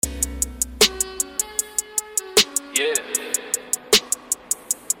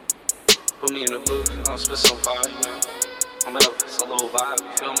Put me in the booth, I'll spit some fire, you know. It's a little vibe,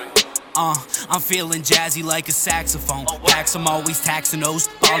 you feel me? I'm feeling jazzy like a saxophone. Packs, I'm always taxing those.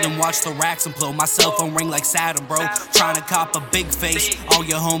 Ballin', watch the racks and blow. My cell phone ring like Saturn, bro. Tryna cop a big face. All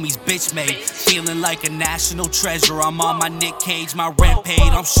your homies bitch made. Feeling like a national treasure. I'm on my Nick Cage, my rent paid.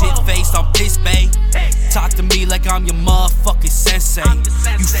 I'm shit faced, I'm this bay. Talk to me like I'm your motherfucking sensei.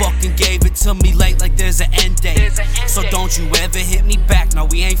 You fucking gave it to me late like there's an end date. So don't you ever hit me back, no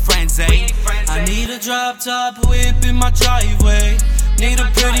we ain't friends, eh? I need a drop top whip in my driveway. Need a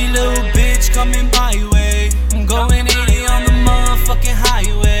pretty little bitch coming my way. I'm going 80 on the motherfucking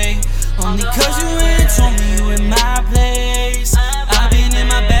highway. Only cause you ain't told me you in my place. I've been in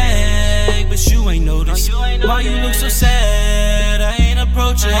my bag, but you ain't noticed. Why you look so sad? I ain't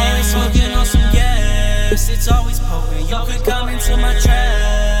approaching. Smoking on some gas, it's always potent. You could come into my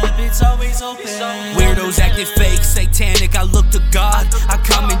trap, it's always open. Weirdos acting fake, satanic, I look to God. I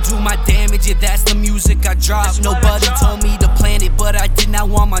come and do my damage, yeah, that's the music I drop. Nobody told me to plan it, but I did not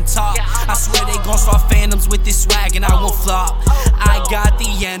want my top. I swear they gon' start phantoms with this swag and I won't flop. I got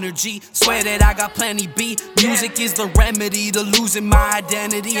the energy, swear that I got plenty beat. Music is the remedy to losing my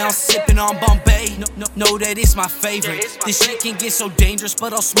identity. I'm sipping on Bombay, know that it's my favorite. This shit can get so dangerous,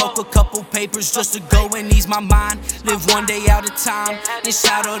 but I'll smoke a couple papers just to go and ease my mind. Live one day at a time, and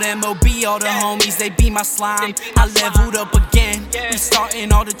shout out MOB, all the homies, they be my slime. I leveled up again, we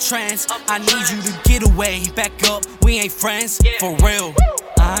starting all the trends. I need you to get away, back up, we ain't friends, for real.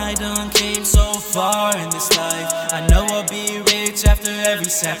 I done came so far in this life. I know I'll be rich after every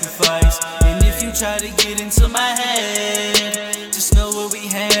sacrifice. And if you try to get into my head, just know what we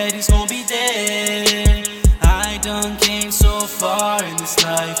had is gon' be dead. I done came so far in this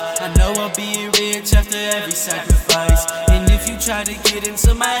life. I know I'll be rich after every sacrifice. And if you try to get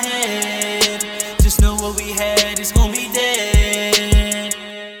into my head, just know what we had is gon' be dead.